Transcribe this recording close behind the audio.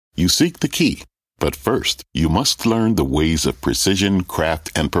You seek the key, but first, you must learn the ways of precision,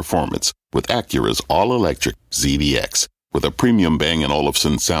 craft, and performance with Acura's all-electric ZDX. With a premium Bang &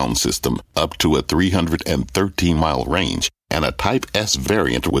 Olufsen sound system up to a 313-mile range and a Type S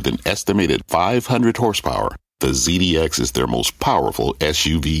variant with an estimated 500 horsepower, the ZDX is their most powerful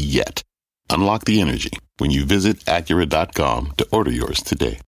SUV yet. Unlock the energy when you visit Acura.com to order yours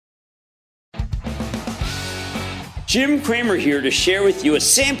today. Jim Cramer here to share with you a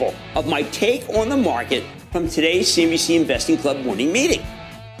sample of my take on the market from today's CNBC Investing Club morning meeting.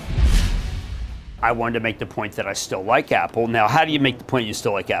 I wanted to make the point that I still like Apple. Now, how do you make the point you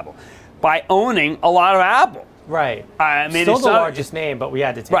still like Apple? By owning a lot of Apple. Right. I mean, still it's the largest name, but we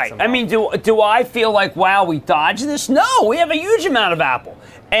had to take right. some I mean, do I feel like, wow, we dodged this? No, we have a huge amount of Apple,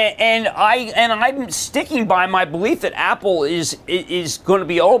 and I'm sticking by my belief that Apple is going to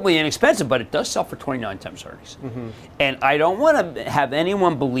be overly inexpensive, but it does sell for 29 times earnings, and I don't want to have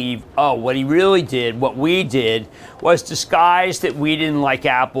anyone believe, oh, what he really did, what we did, was disguise that we didn't like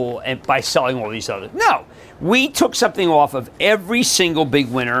Apple and by selling all these others. No. We took something off of every single big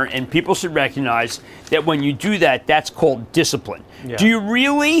winner, and people should recognize that when you do that, that's called discipline. Yeah. Do you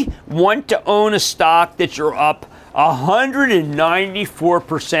really want to own a stock that you're up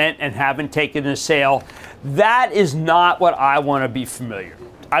 194% and haven't taken a sale? That is not what I want to be familiar.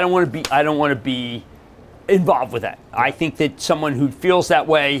 I don't want to be involved with that. I think that someone who feels that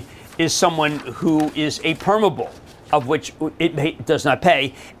way is someone who is a perma-bull, of which it does not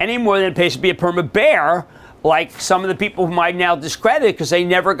pay any more than it pays to be a perma-bear, like some of the people whom I now discredit because they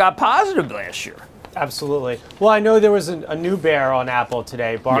never got positive last year. Absolutely. Well, I know there was a new bear on Apple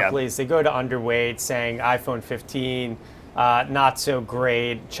today. Barclays, They go to underweight, saying iPhone 15, not so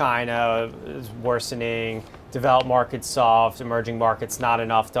great. China is worsening. Developed markets soft. Emerging markets not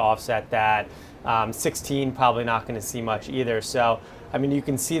enough to offset that. 16 probably not going to see much either. So, I mean, you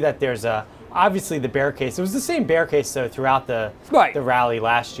can see that there's obviously the bear case. It was the same bear case, though, throughout the rally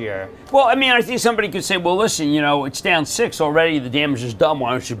last year. Well, I mean, I think somebody could say, well, listen, it's down 6 already. The damage is done.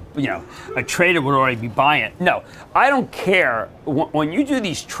 Why don't you, a trader would already be buying it. No, I don't care. When you do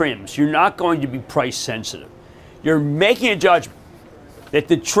these trims, you're not going to be price sensitive. You're making a judgment that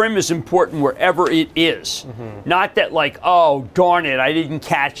the trim is important wherever it is. Not that like, oh, darn it, I didn't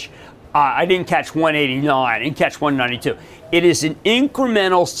catch 189, I didn't catch 192. It is an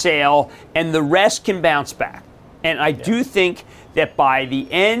incremental sale, and the rest can bounce back. And I do think that by the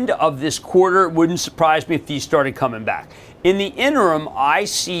end of this quarter, it wouldn't surprise me if these started coming back. In the interim, I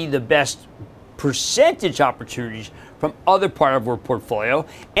see the best percentage opportunities from other part of our portfolio,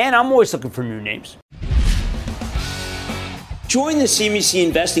 and I'm always looking for new names. Join the CNBC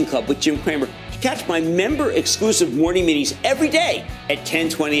Investing Club with Jim Cramer to catch my member-exclusive morning meetings every day at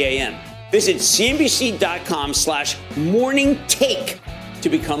 10:20 a.m. Visit cnbc.com/morning take to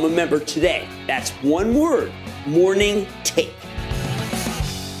become a member today. That's one word, morning take.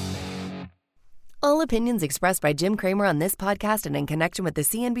 All opinions expressed by Jim Cramer on this podcast and in connection with the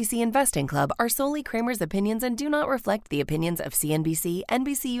CNBC Investing Club are solely Cramer's opinions and do not reflect the opinions of CNBC,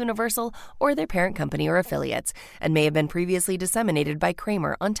 NBC Universal, or their parent company or affiliates, and may have been previously disseminated by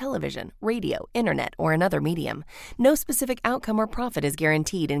Cramer on television, radio, internet, or another medium. No specific outcome or profit is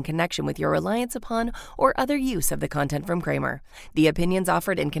guaranteed in connection with your reliance upon or other use of the content from Cramer. The opinions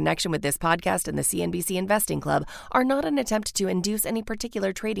offered in connection with this podcast and the CNBC Investing Club are not an attempt to induce any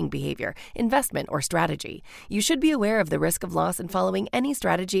particular trading behavior, investment, or strategy. You should be aware of the risk of loss in following any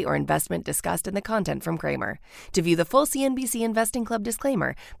strategy or investment discussed in the content from Cramer. To view the full CNBC Investing Club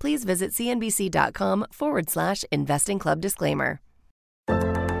disclaimer, please visit cnbc.com/investing club disclaimer.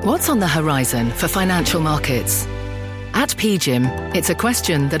 What's on the horizon for financial markets? At PGIM, it's a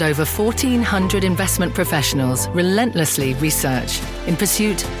question that over 1,400 investment professionals relentlessly research in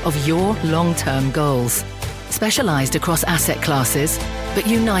pursuit of your long-term goals. Specialized across asset classes, but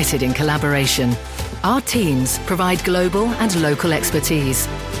united in collaboration, our teams provide global and local expertise.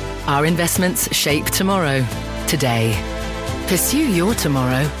 Our investments shape tomorrow, today. Pursue your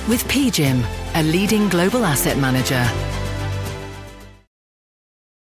tomorrow with PGIM, a leading global asset manager.